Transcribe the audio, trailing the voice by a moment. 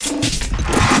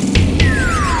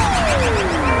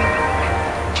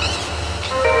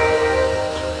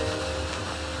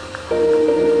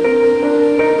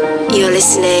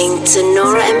to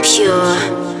Nora and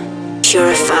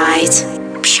Purified.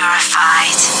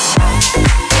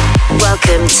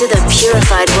 Welcome to the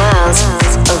purified world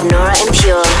of Nora and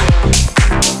Pure.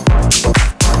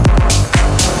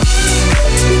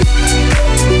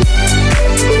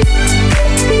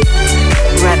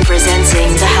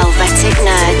 Representing the Helvetic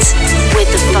nerds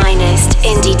with the finest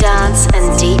indie dance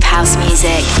and deep house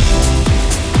music.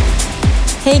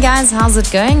 Hey guys, how's it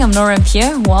going? I'm Nora and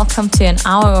Pure. Welcome to an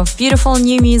hour of beautiful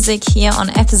new music here on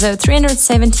episode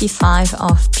 375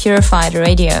 of Purified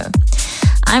Radio.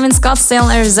 I'm in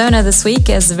Scottsdale, Arizona this week,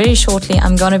 as very shortly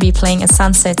I'm gonna be playing a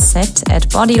sunset set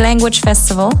at Body Language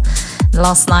Festival.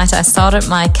 Last night I started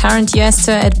my current US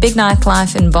tour at Big Night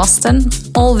Live in Boston.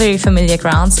 All very familiar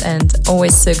grounds and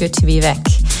always so good to be back.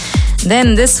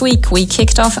 Then this week we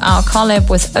kicked off our collab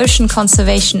with ocean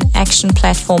conservation action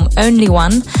platform Only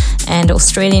One and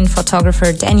Australian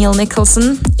photographer Daniel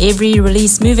Nicholson. Every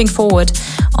release moving forward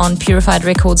on Purified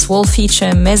Records will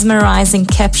feature mesmerizing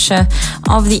capture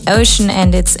of the ocean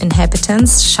and its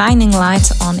inhabitants, shining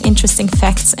light on interesting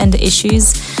facts and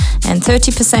issues, and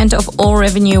 30% of all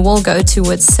revenue will go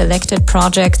towards selected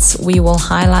projects we will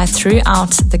highlight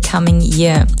throughout the coming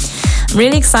year. I'm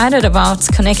really excited about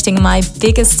connecting my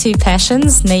biggest two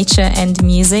passions, nature and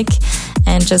music,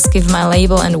 and just give my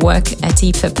label and work a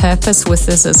deeper purpose with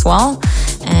this as well.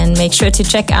 And make sure to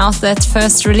check out that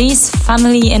first release,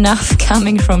 funnily enough,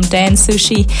 coming from Dan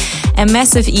Sushi, a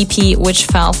massive EP which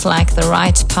felt like the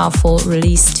right powerful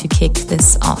release to kick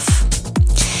this off.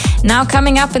 Now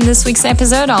coming up in this week's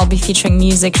episode, I'll be featuring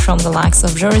music from the likes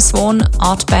of Joris, Voorn,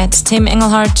 ARTBAT, Tim,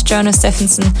 Engelhardt, Jono,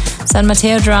 Stephenson, San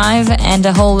Mateo Drive, and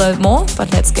a whole load more.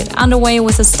 But let's get underway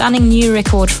with a stunning new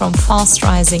record from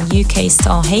fast-rising UK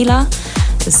star Hayla.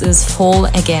 This is Fall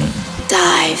Again.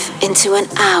 Dive into an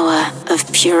hour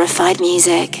of purified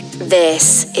music.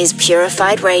 This is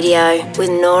Purified Radio with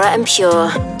Nora and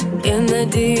Pure. In the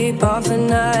deep of the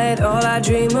night, all I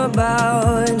dream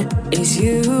about is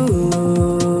you.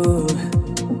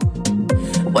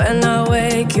 When I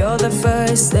wake, you're the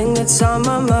first thing that's on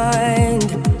my mind.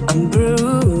 I'm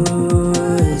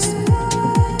bruised.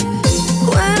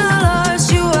 When I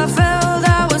lost you, I felt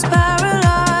I was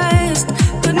paralyzed,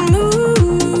 couldn't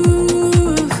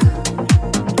move.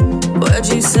 Words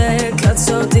you say cut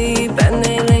so deep and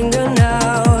they linger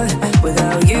now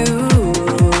without you.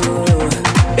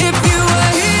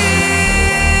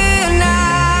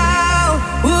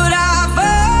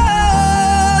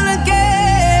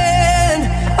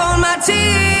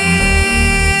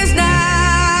 Tears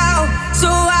now, so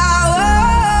I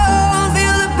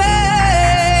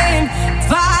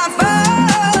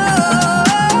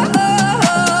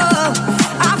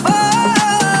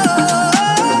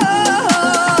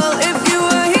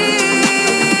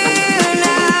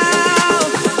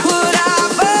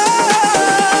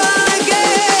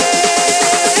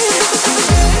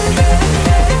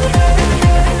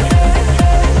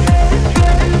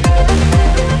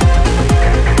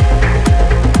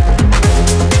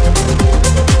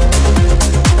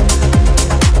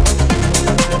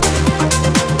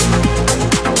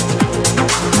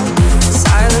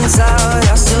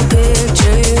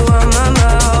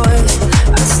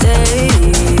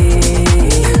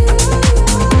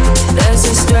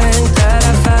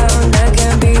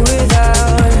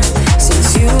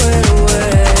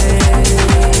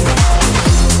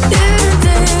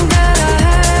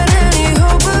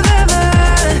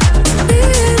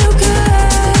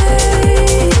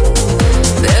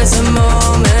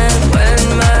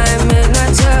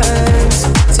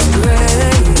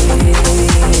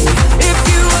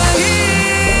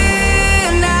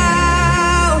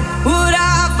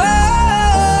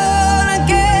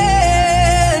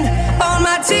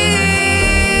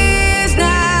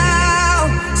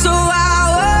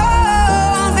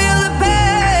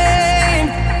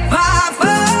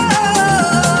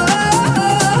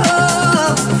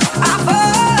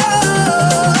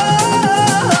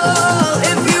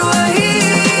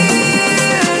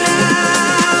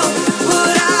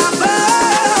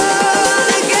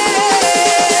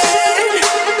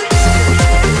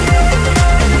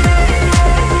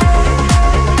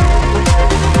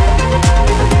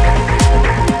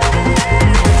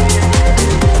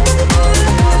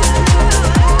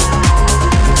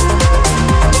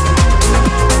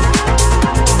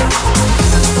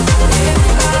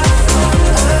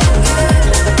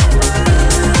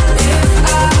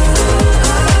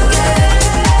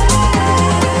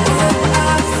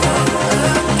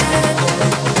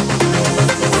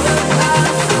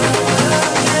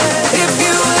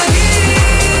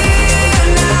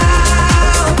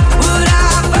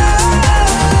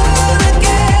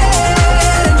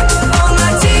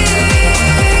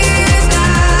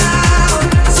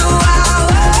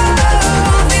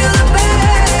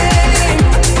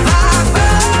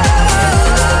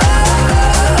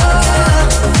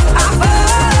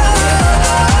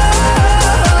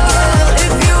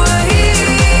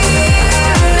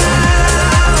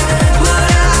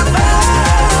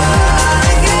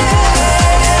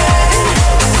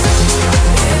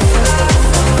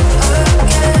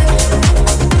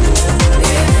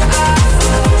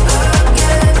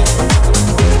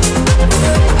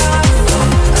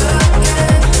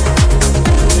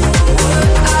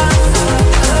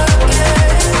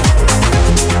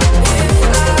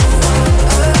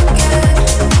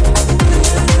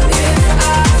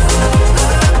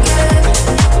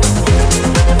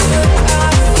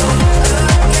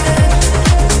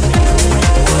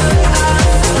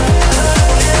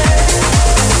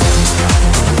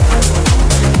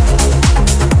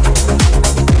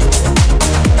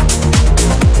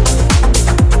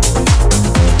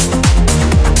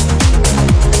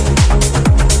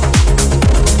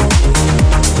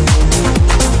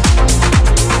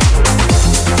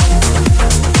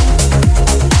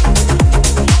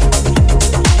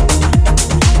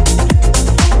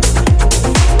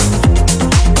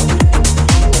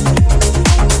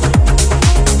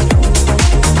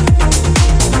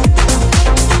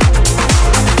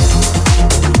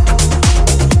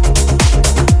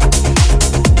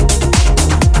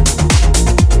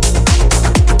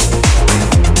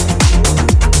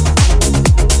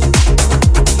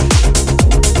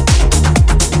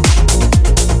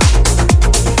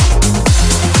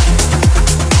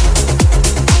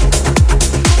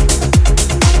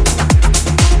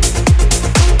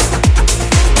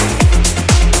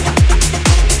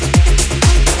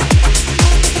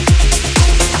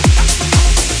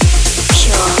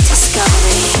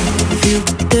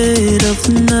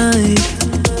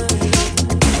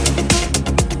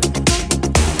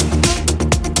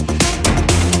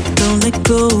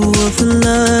of the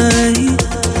light.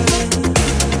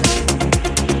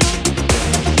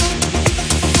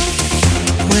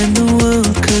 When the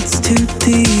world cuts too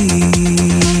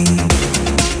deep,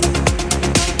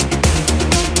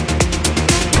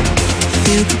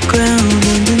 feel the ground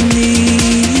underneath.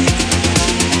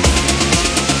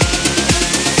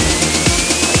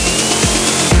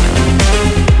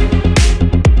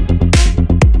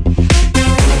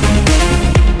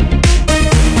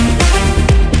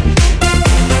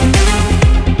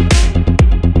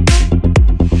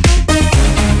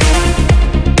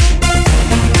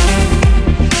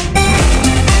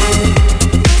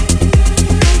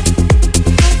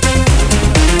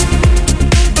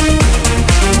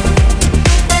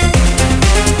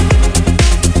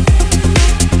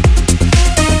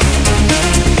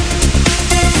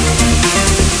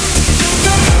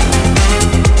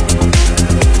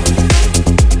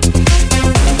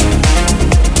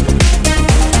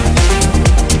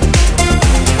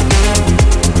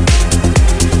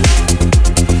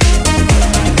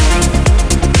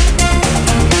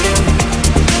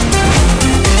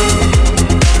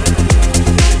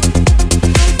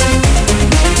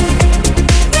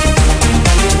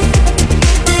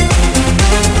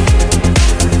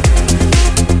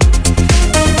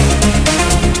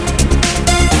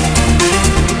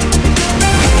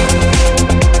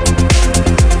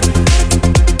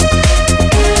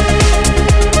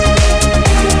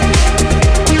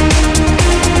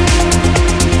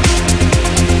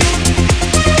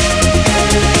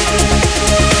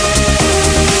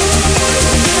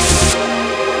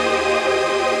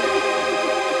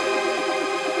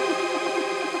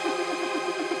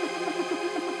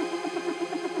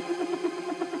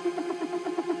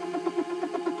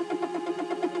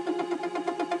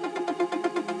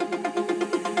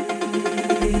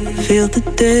 Feel the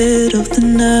dead of the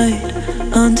night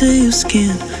under your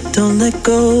skin. Don't let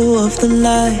go of the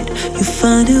light, you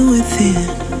find it within.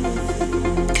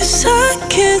 'Cause I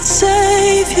can't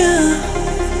save you,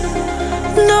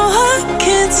 no I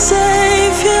can't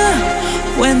save you.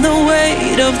 When the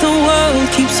weight of the world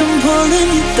keeps on pulling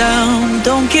you down,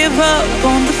 don't give up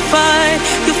on the fight,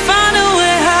 you'll find a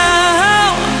way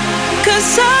out.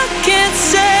 'Cause I can't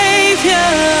save you,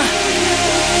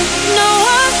 no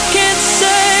I can't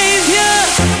save you.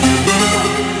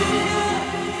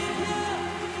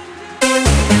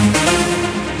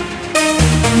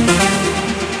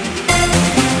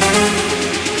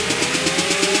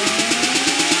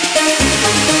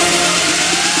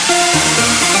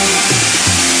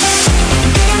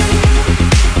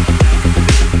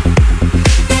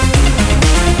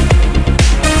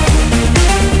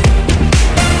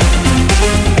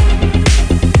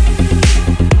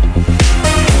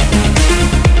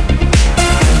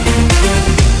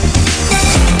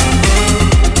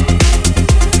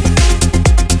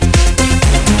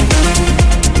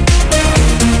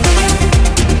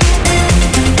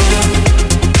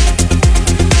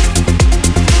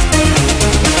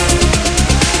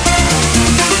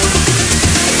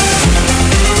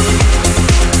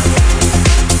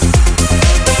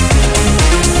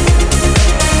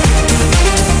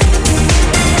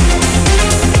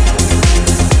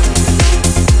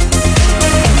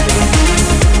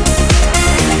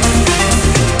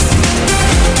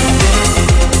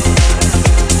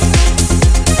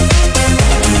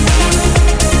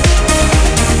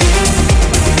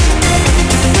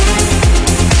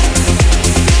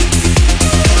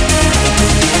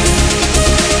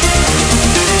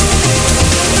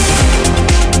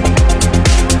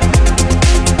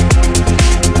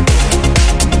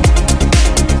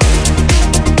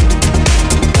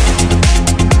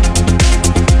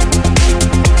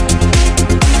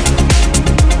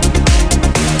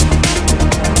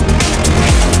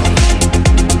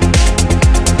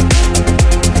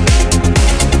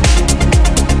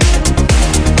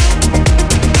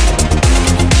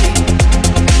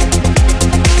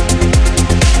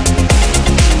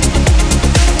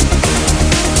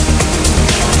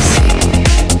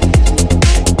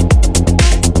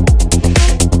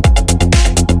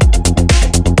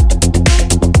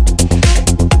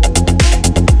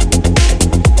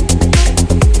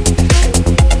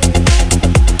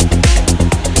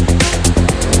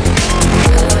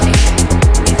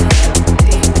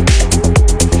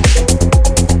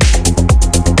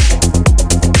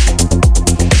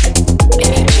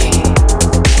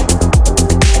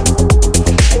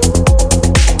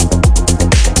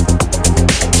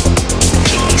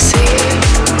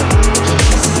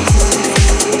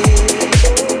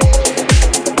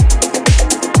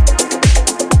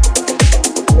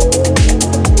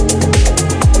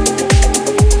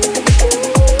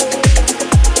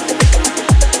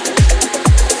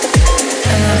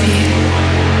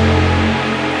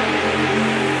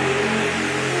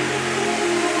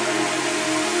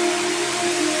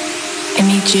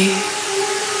 energy.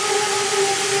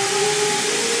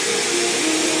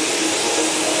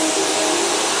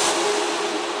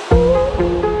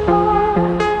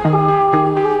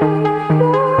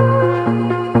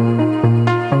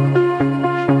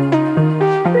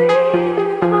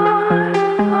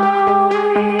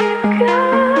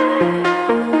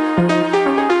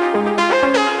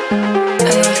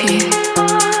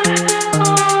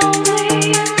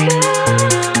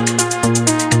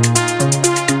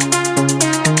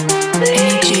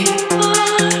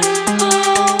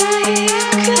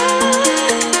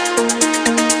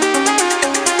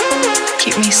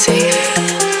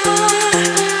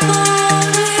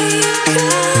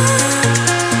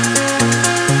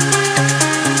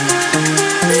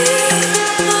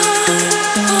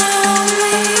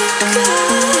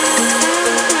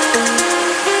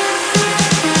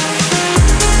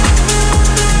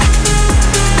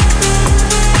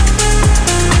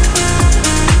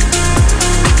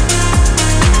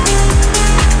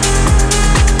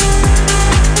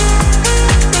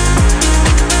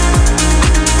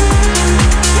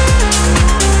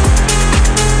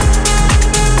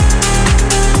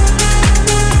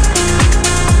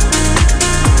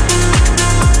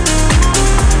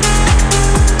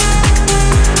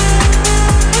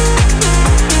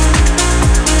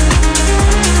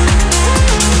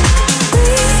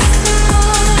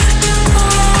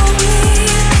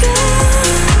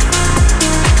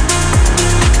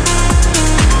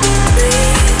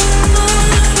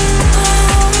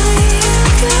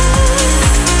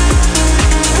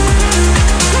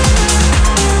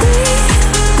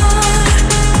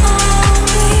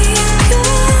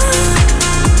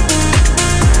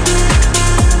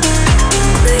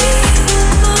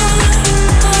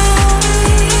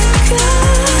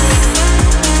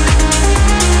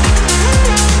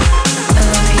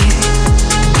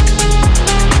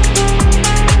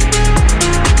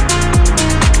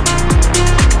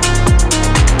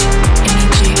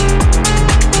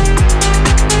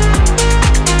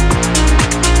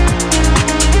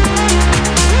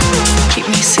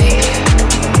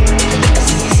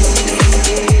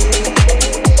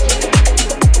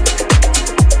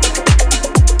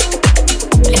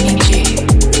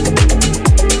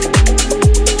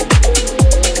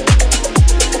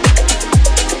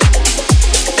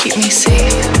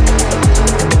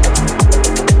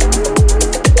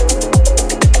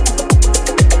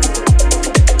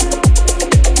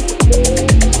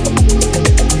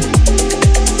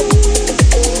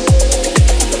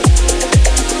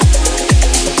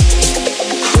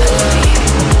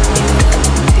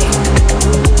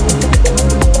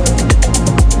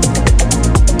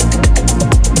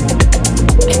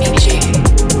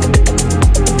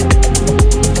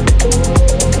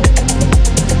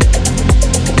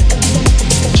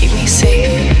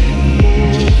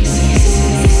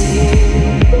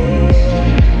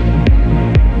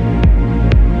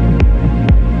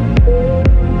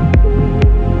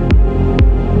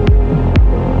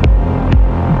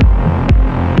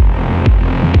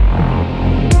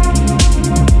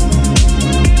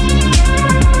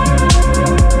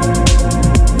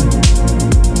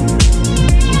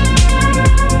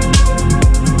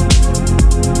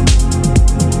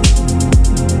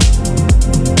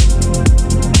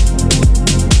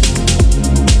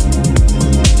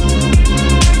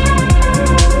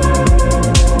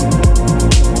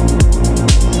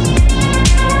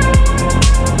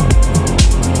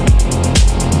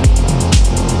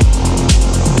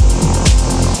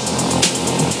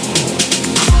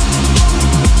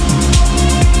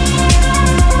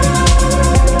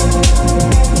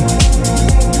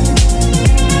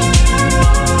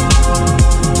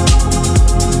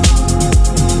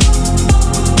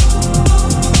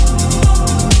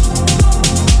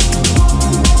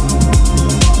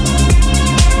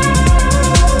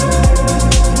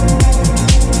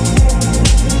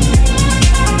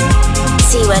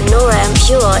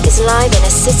 Is live in a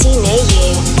city near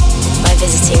you by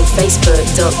visiting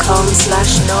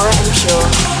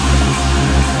facebook.com/NoraandPure.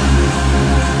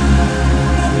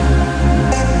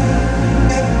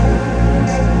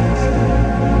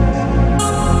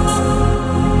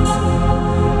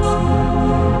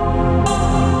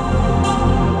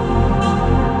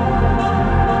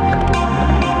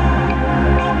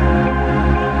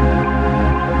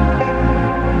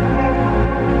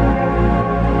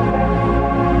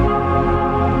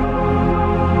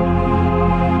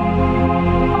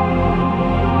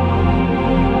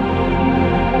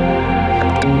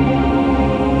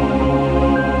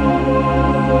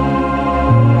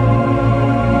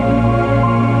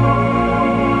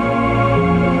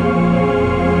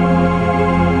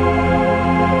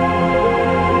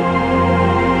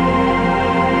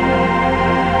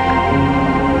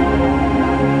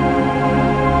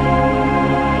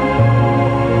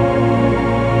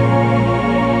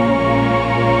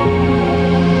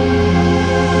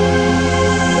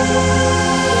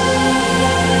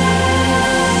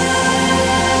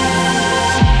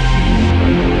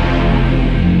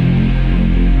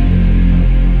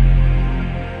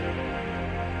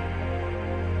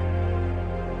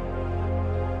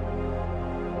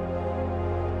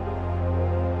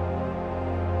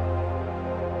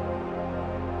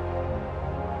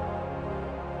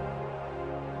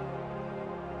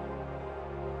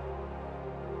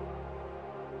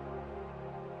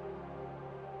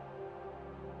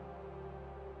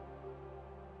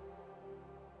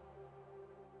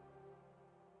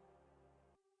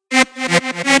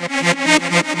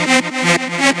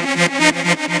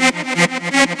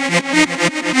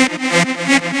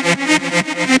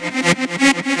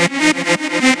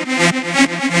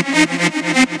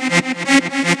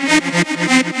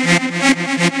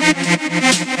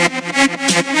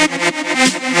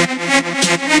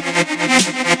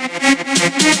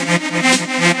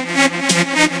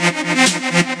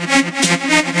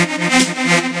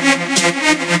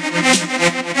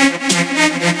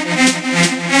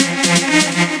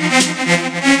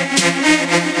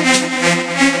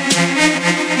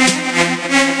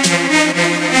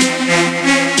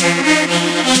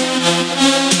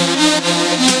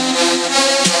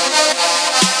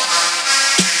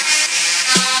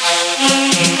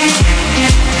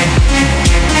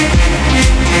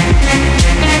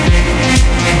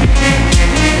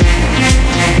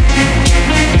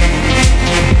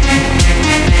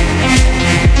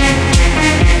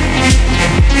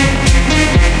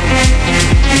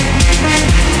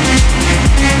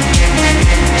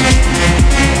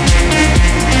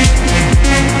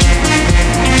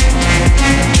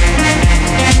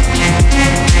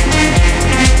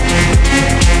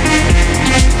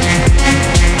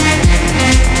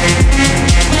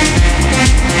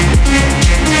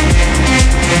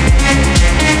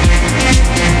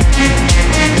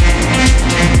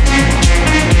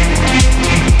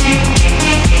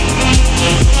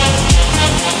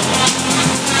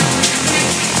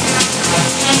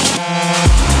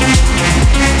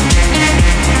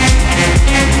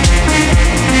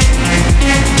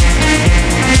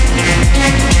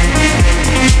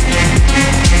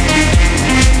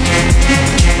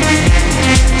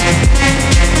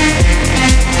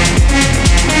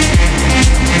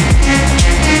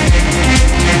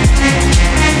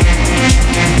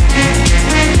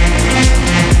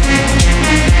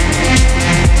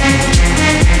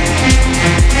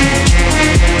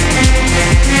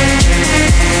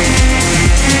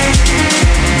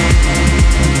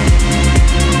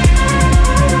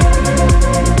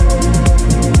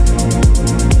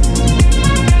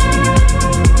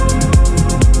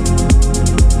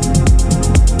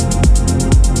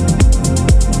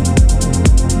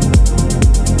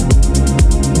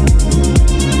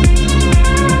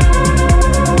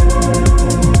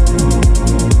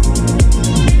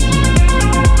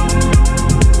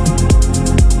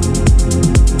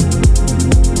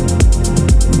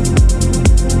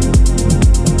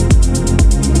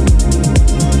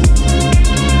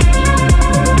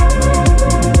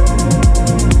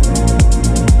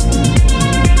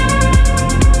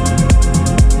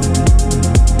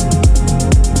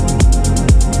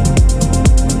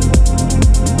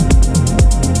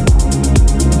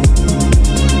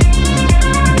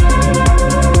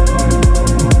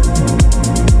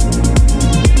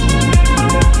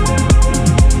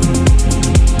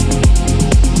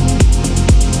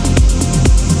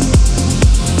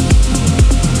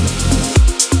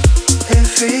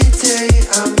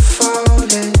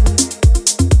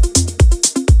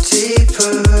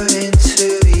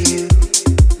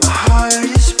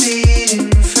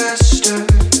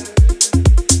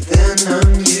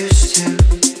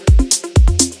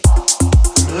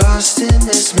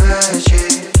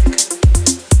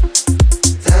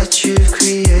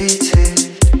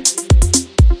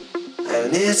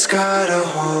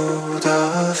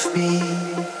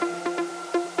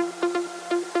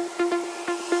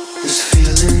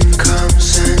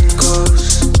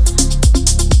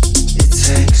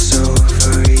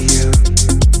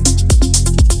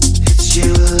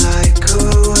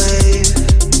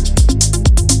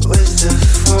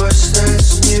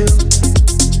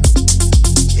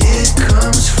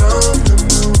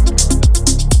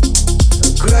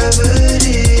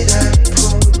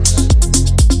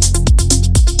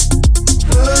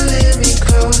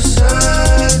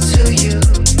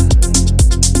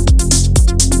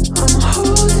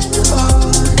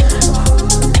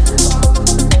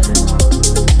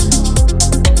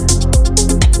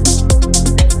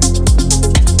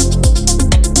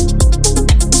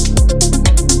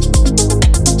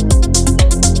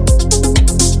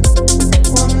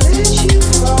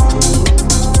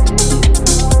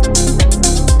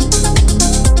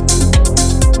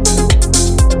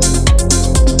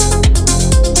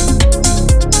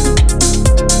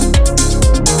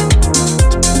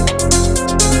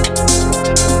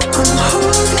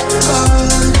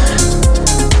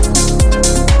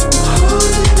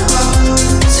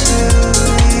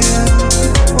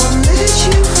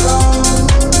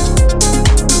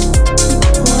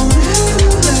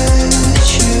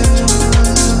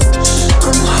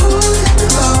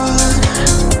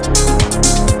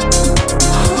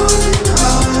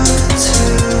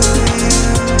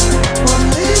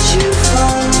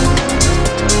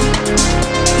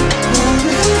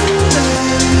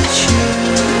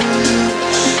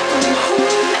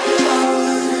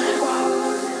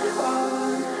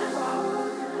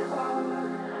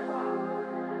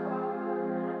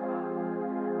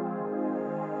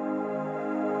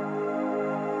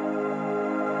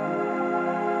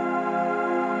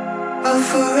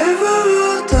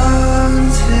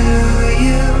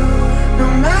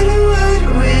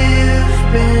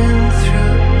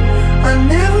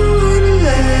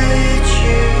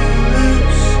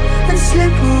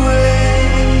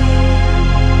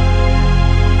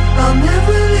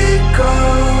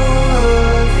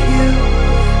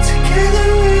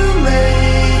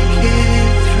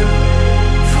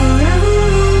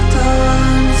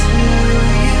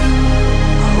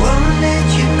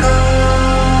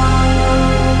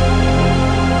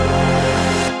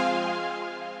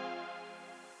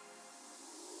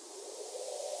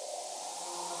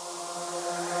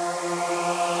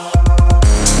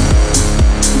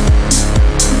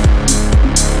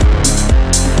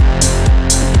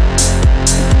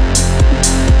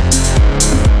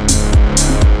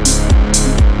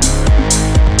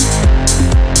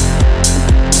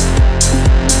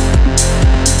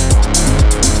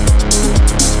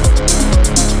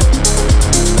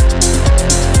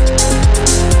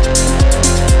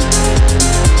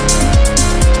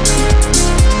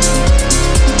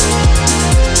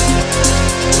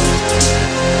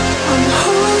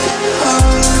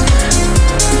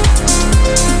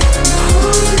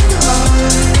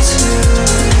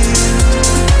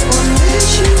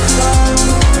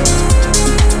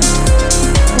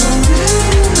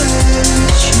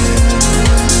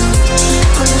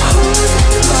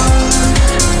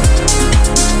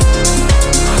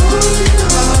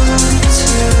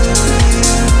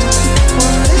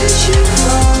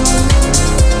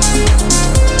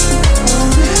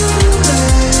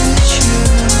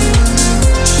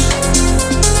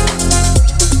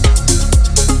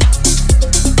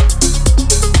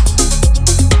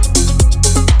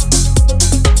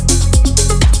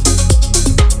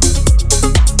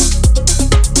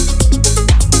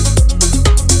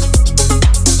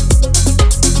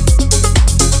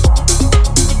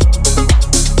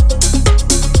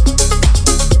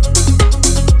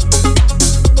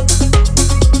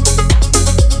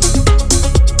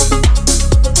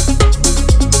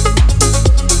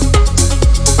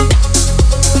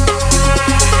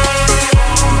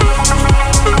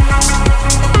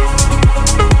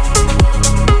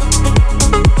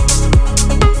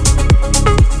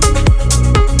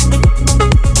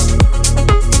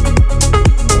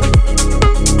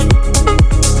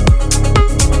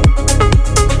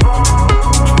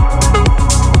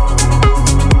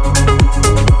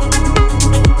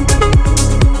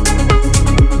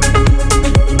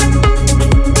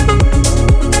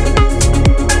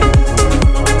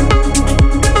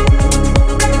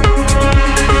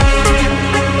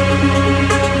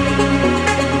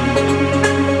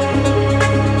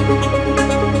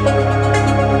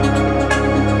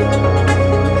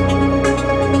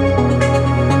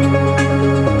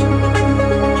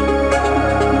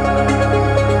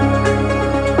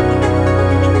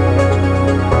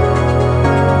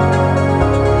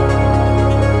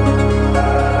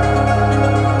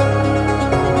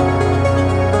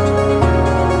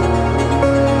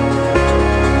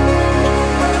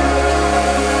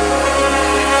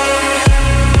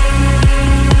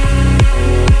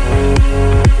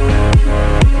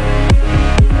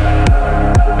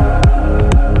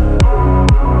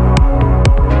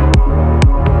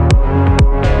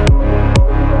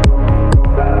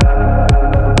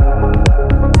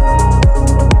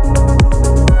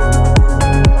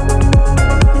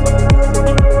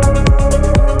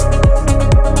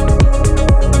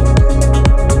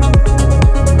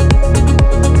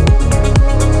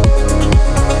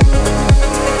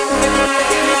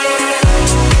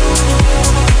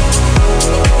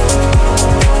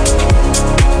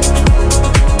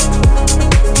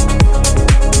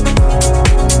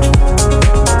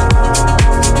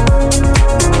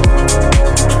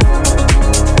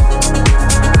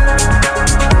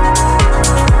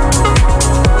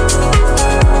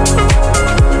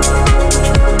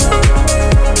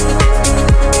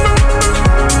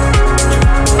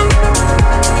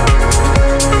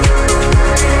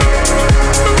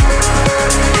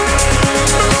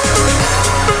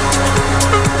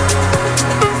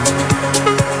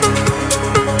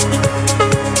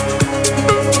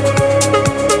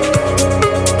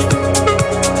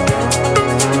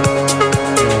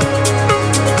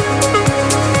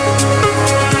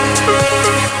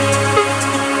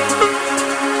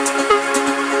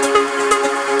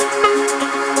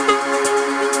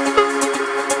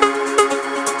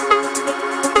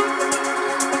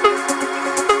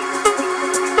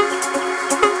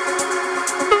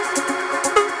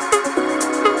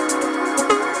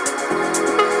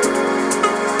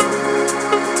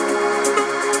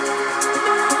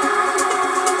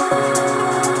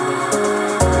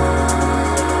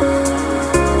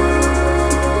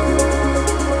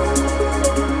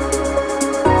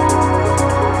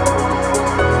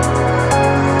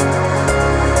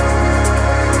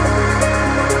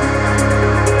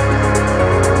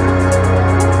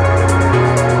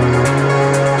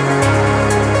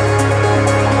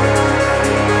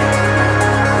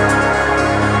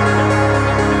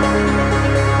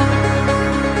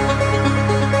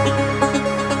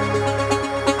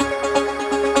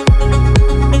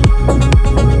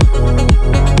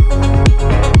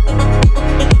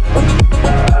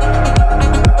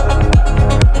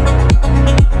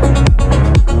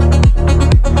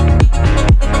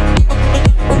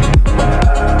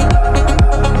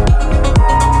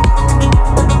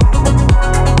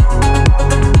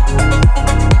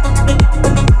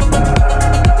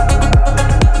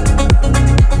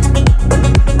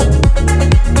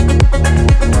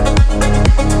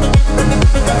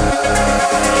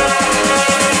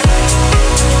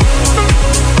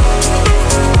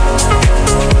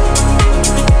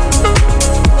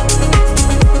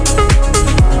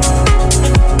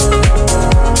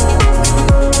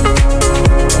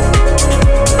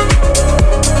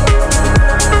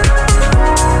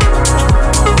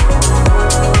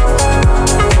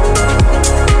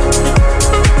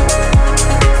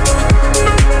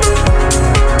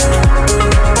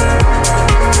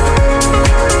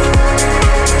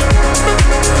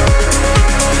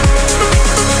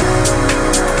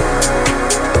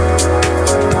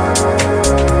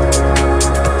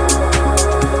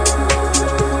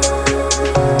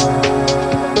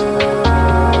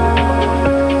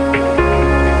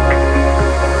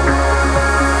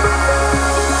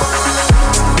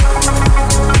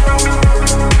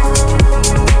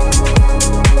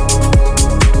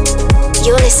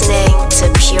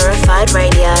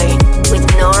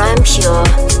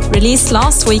 Released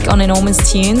last week on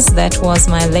Enormous Tunes, that was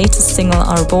my latest single,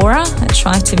 Arbora. I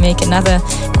tried to make another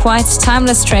quite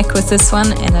timeless track with this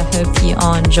one, and I hope you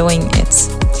are enjoying it.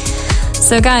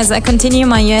 So guys, I continue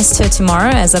my US tour tomorrow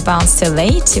as I bounce to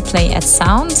LA to play at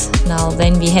Sound, and I'll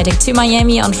then be heading to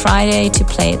Miami on Friday to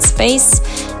play at Space,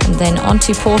 and then on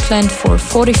to Portland for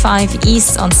 45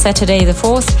 East on Saturday the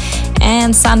 4th,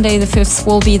 and Sunday the 5th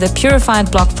will be the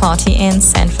Purified Block Party in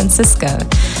San Francisco.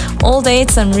 All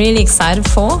dates I'm really excited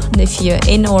for, and if you're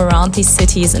in or around these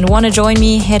cities and want to join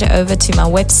me, head over to my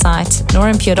website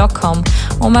norampure.com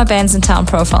or my Bands in Town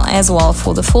profile as well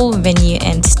for the full venue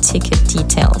and ticket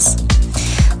details.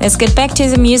 Let's get back to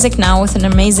the music now with an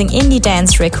amazing indie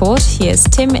dance record. Here's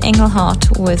Tim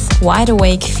Engelhardt with Wide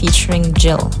Awake featuring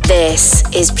Jyll. This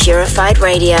is Purified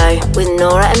Radio with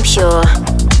Nora and Pure.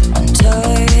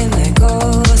 Time it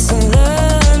goes and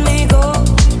let me go.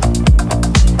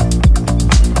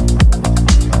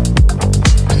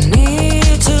 I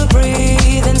need to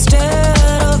breathe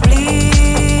instead of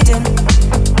bleeding.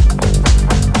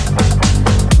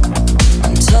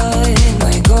 Time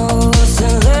it goes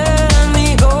and let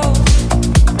me go.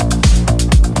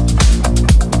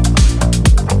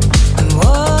 I'm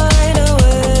wide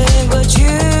awake, but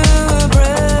you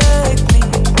break me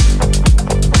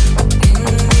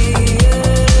in the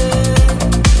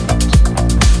end.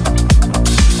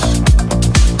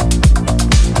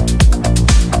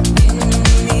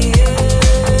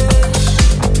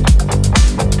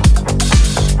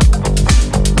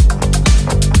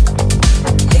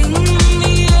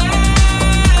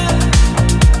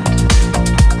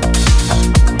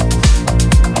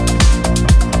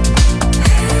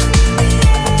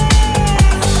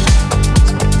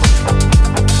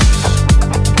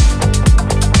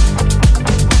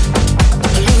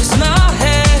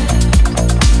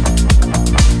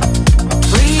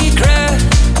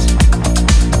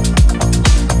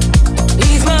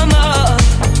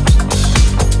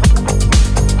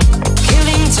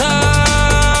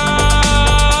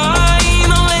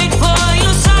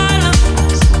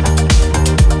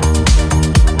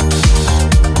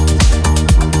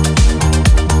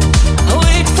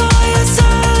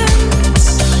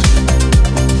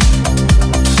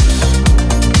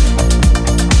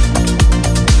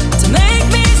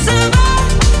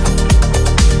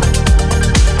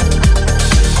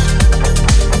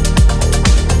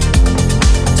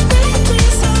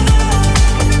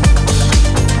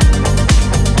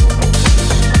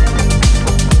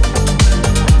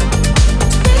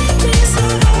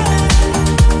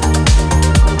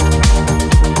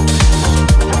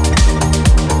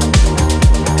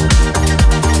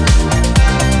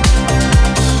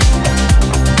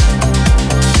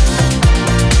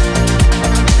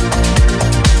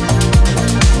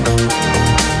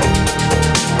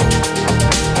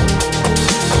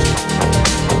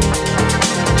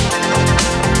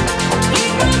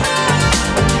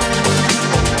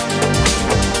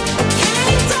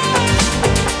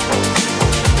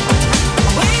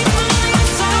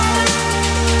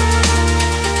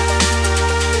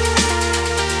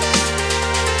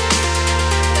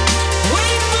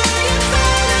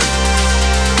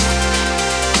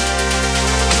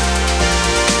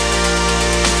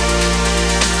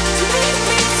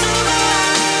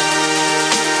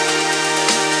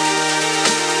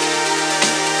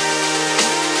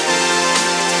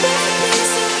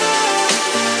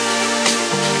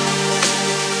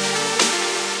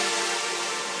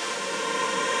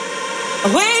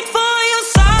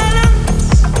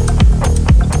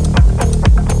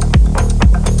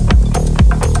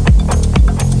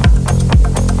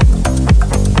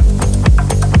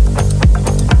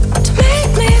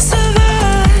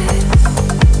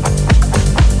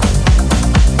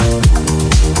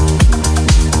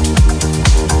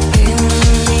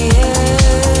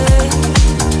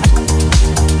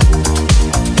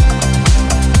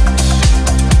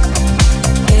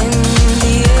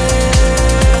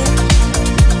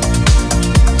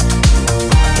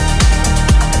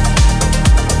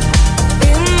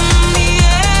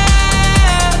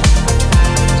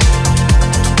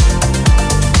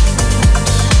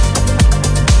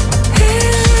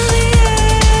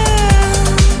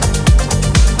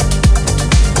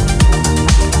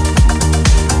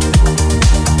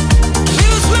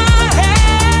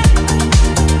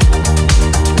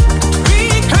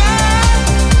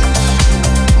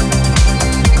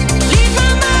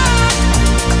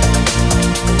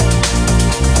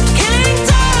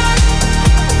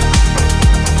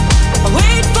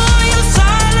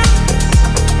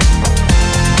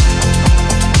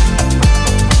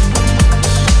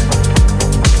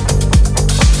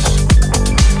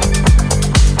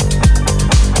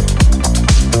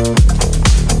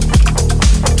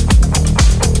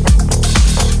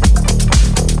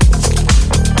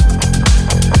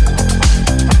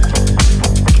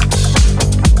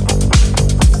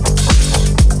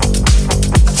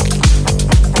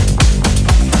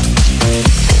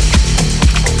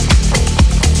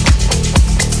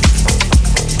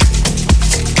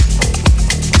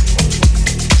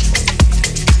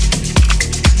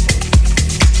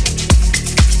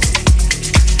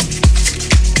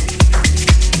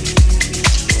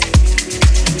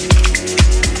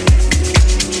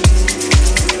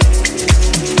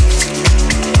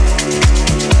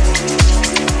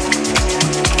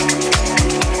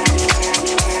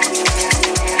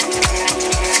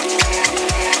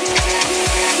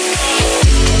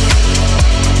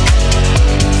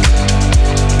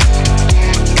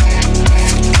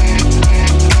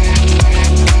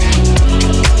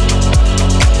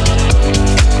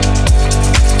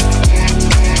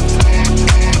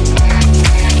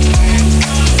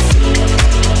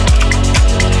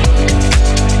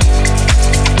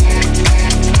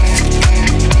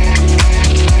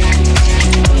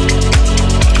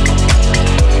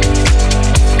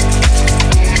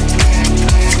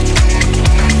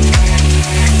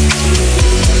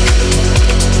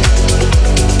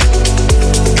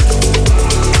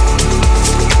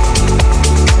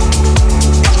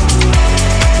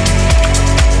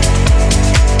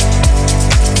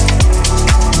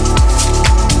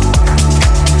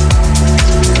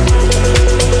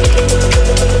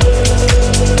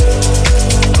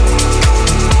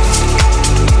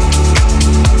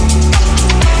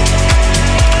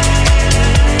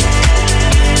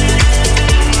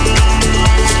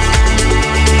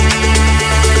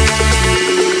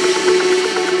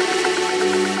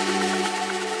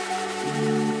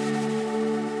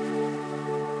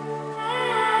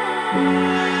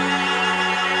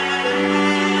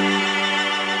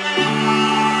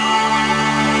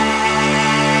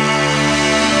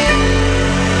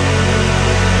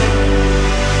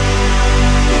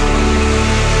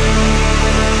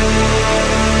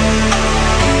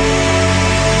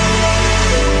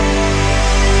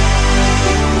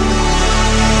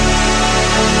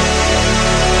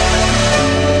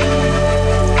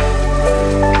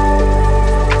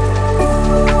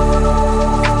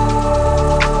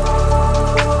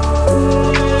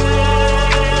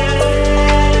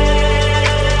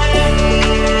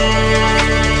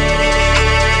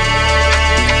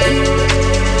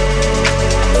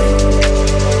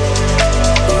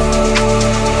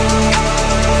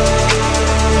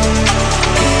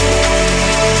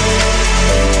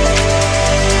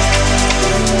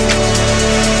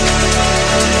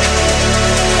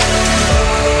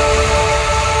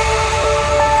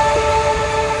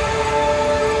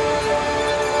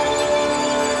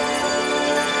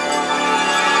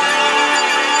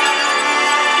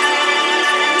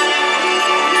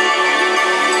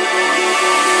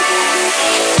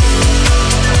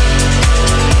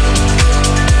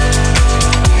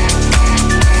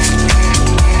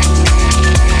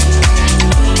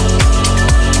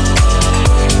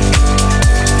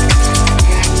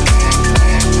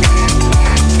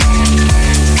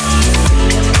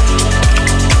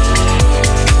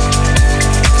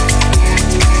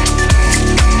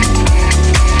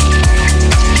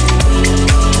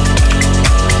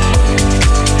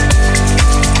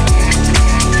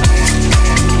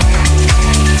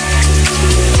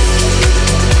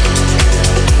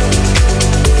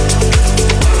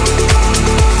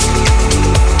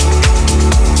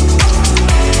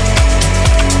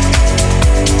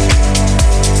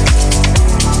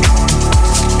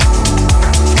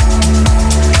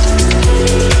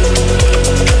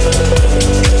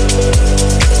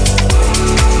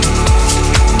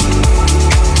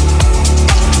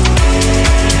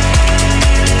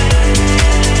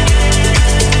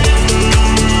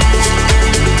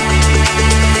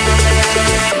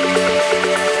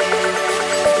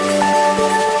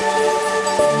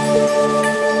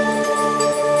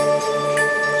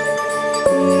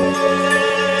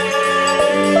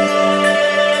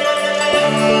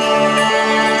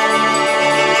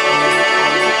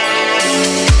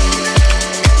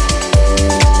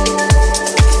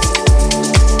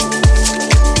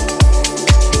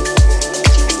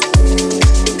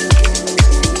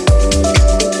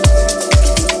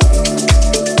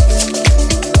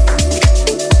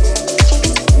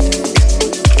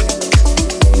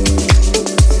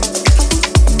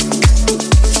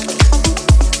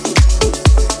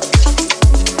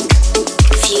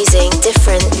 fusing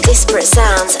different disparate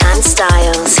sounds and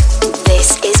styles.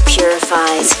 This is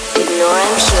Purified with Nora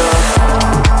and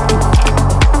Pure.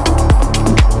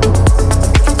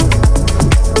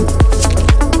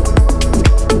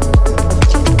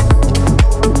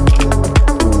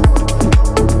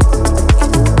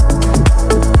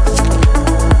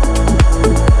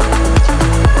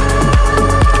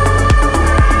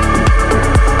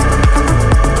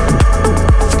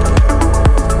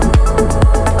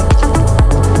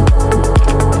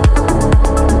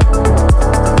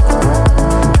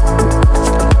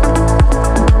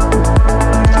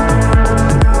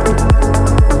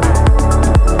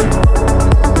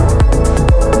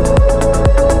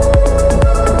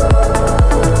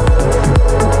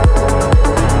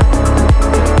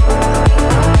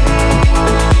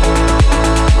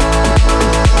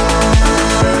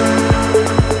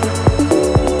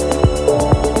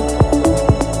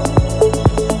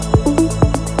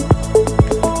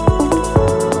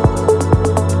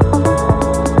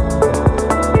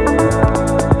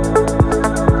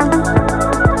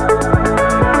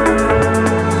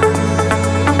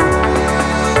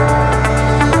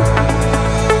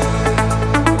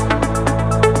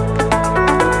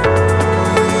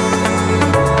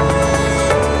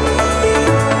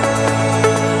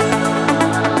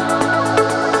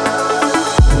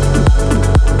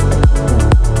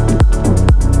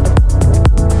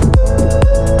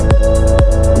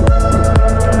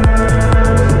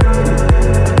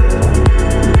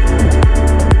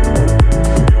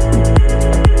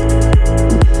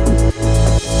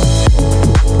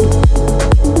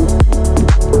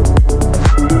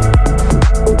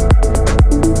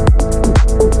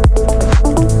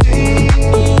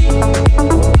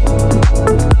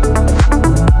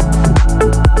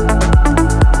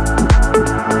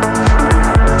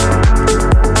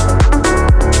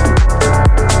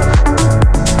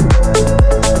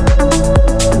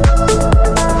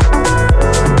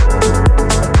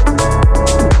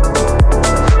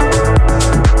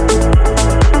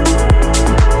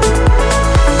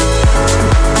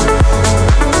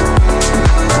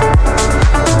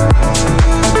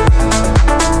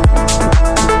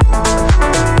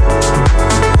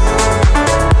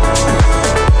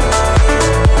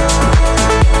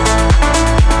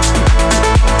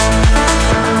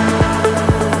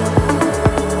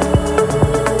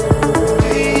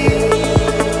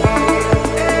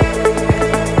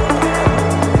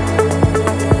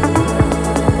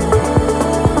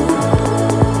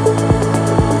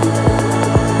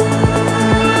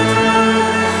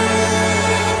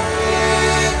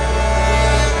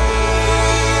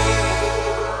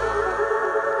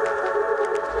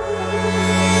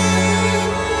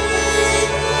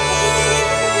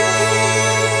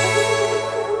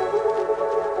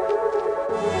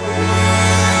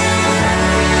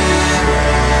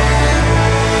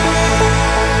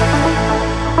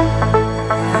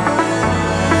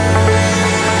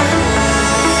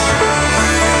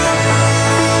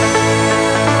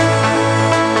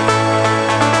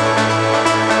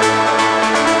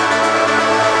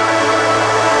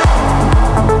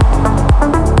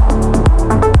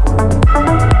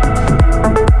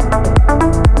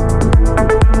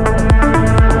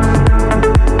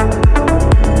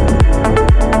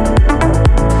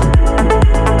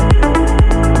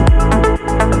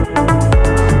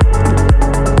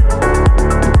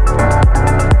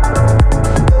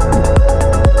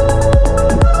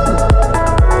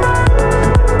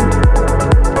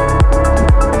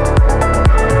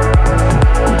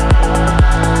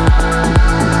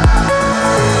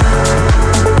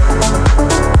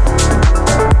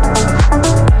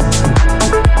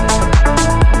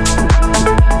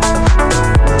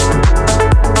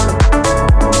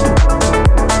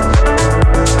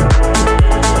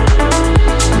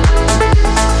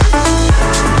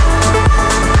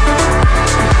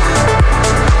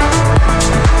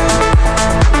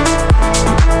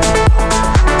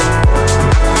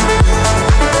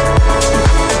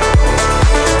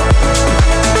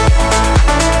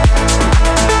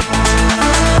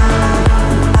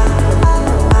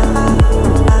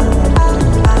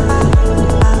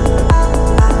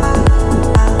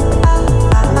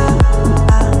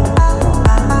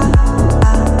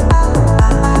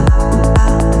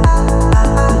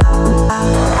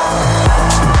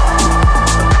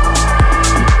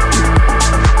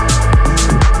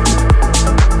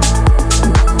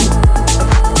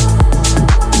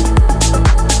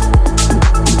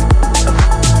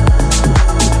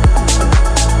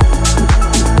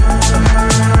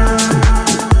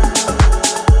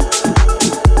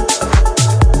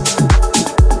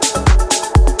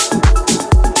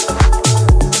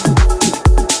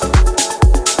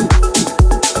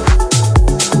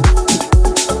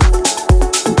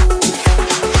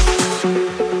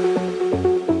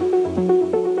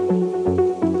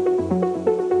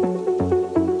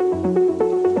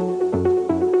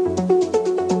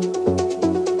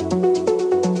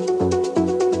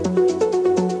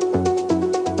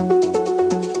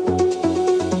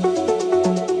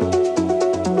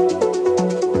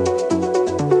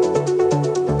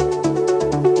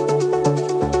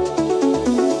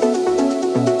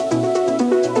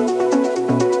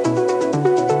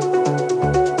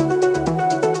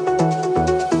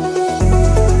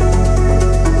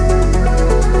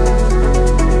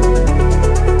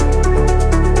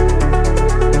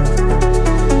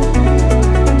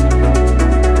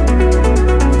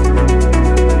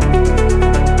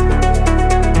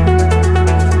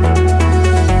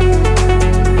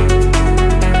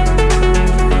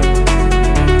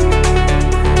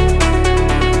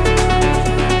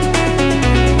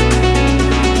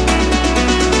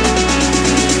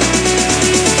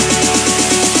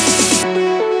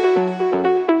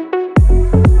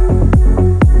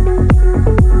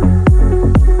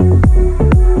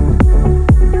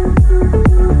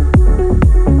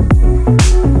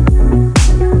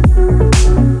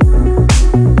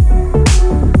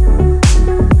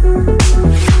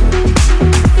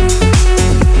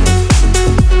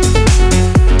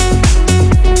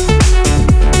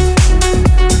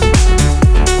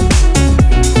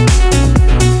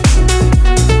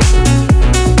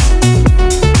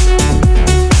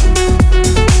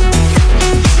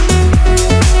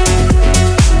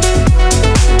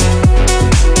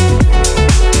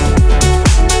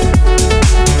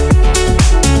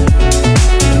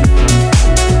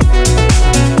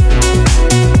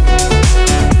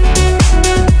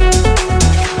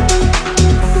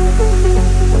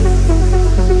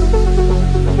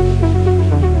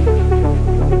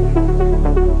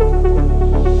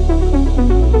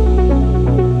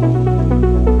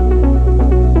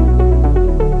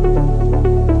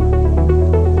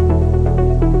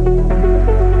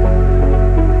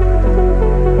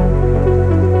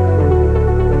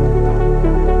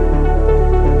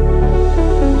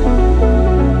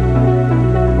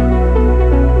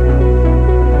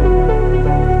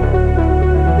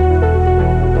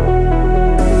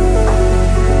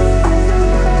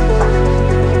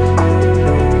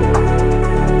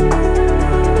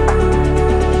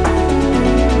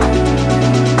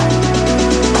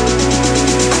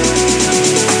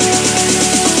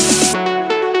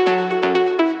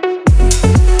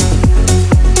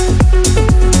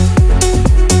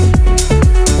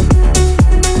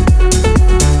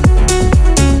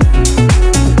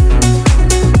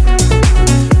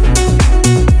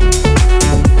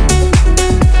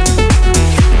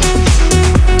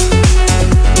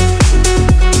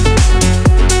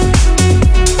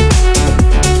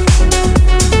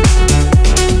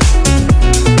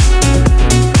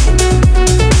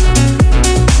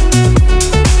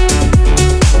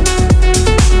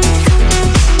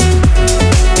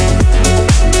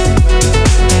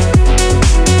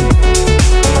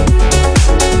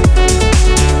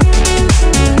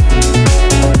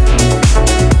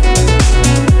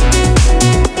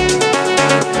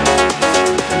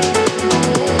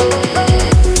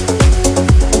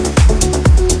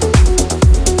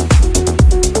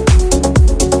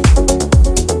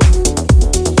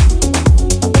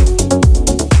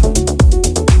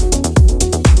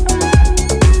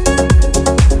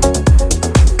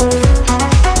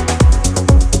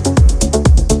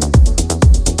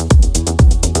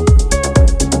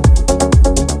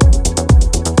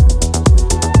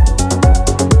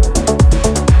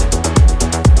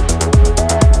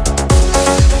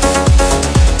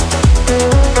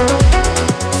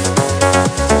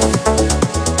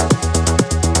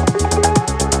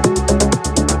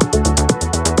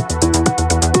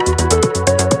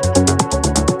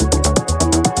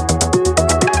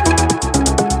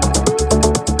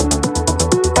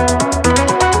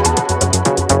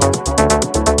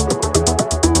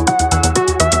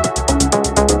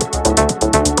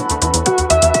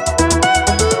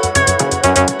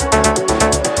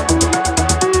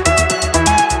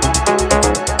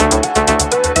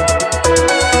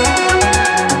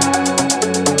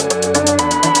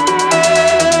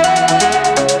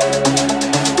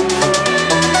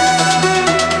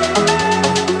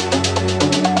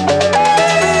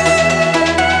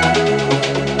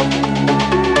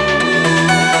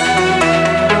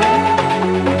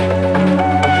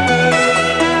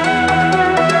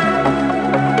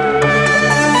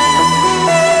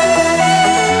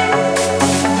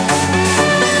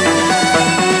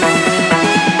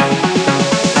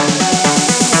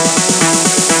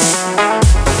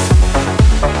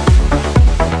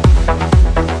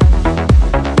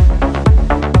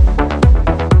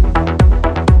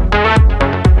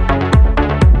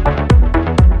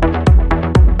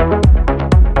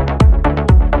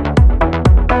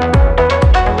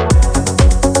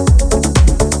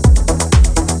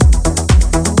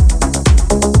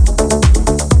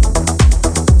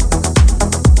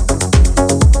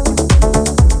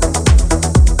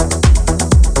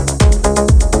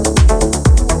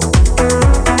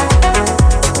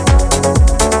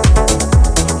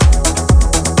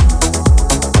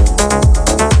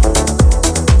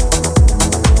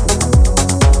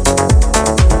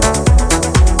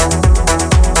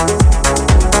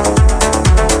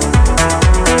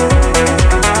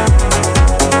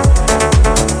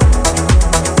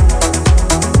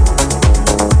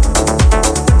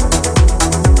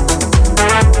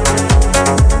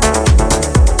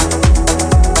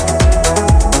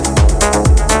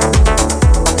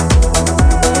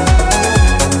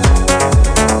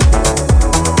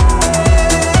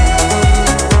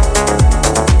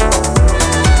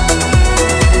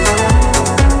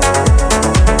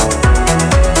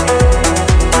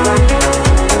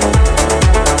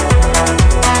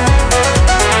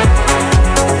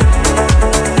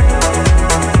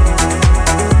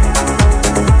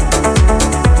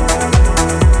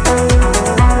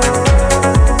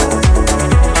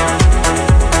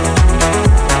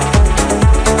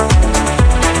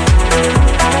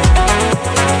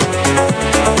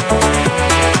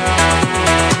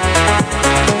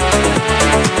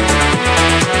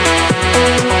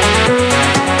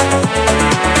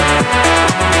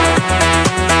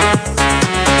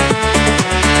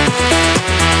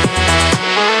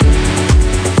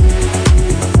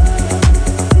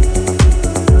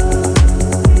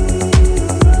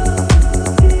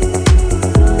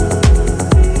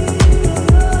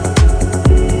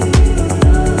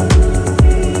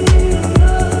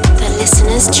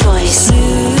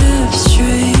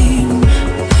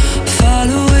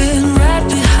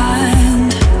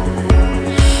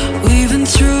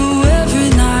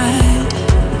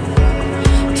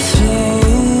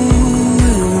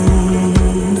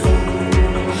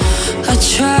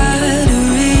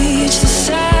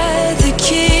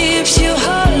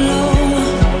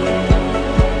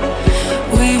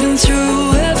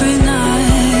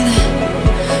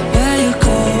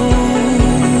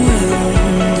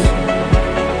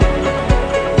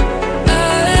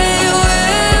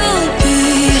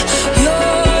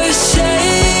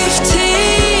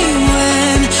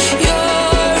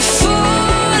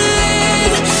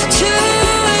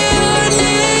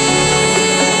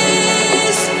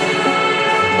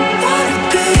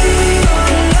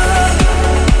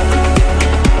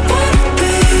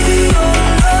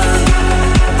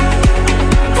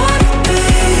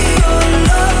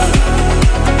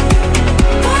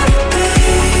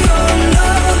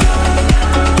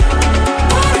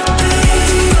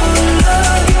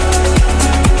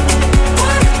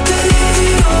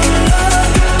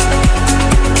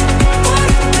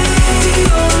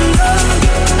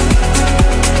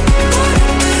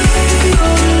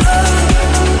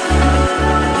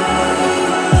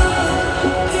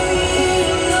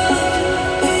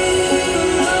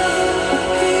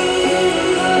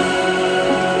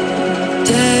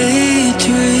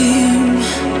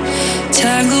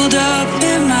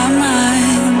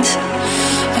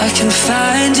 can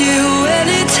find you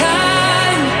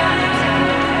anytime.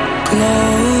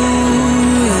 Glowing.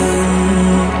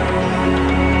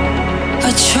 I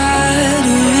try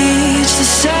to reach the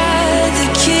side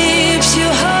that keeps you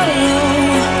hollow.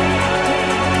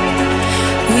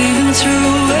 Weaving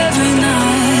through every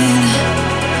night.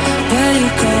 Where you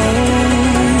going?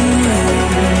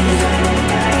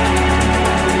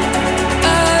 I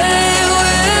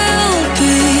will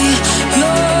be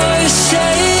your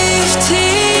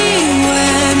safety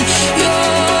when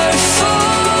you're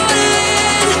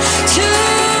falling to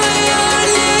your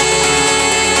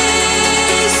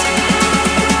knees.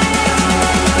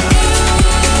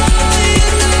 You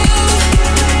know,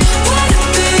 wanna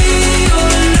be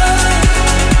your love.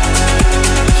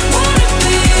 Wanna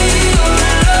be your love. Wanna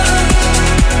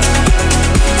be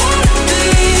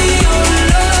your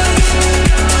love.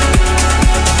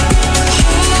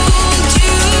 Hold you up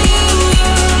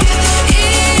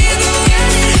even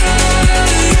when it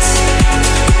hurts.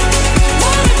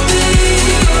 Wanna be your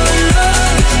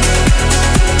love.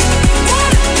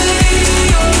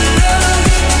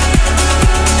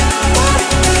 Wanna be your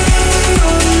love.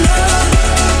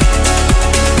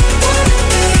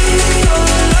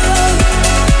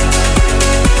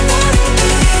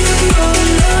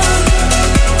 Wanna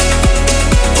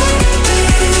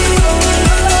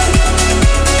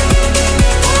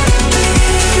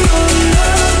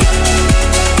be your love.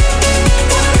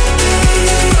 Wanna be your love.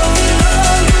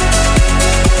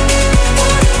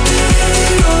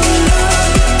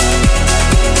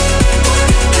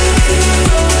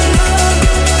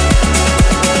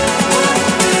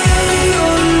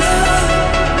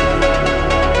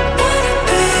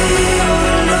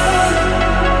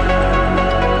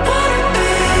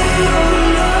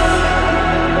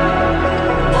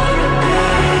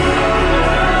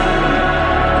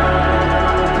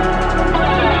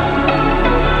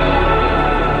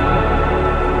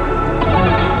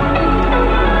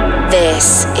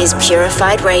 This is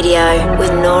Purified Radio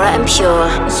with Nora and Pure.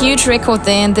 Huge record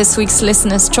there in this week's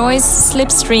listener's choice,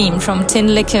 Slipstream from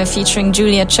Tinlicker featuring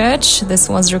Julia Church. This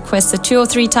was requested 2 or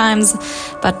 3 times,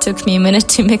 but took me a minute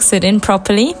to mix it in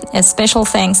properly. A special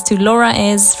thanks to Laura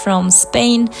Ez from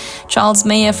Spain, Charles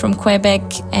Mayer from Quebec,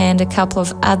 and a couple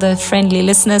of other friendly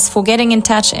listeners for getting in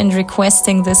touch and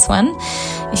requesting this one.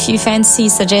 If you fancy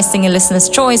suggesting a listener's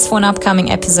choice for an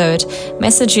upcoming episode,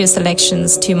 message your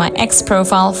selections to my X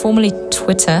profile, formerly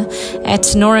Twitter,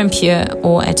 at Nora and Pure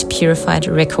or at Purified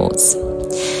Records.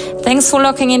 Thanks for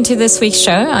locking into this week's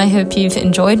show. I hope you've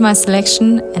enjoyed my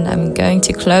selection, and I'm going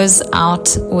to close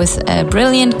out with a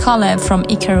brilliant collab from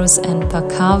Icarus and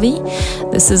Bacavi.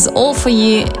 This is all for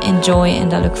you. Enjoy,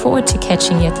 and I look forward to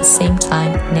catching you at the same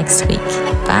time next week.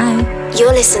 Bye.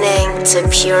 You're listening to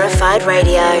Purified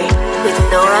Radio with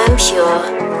Nora and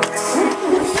Pure.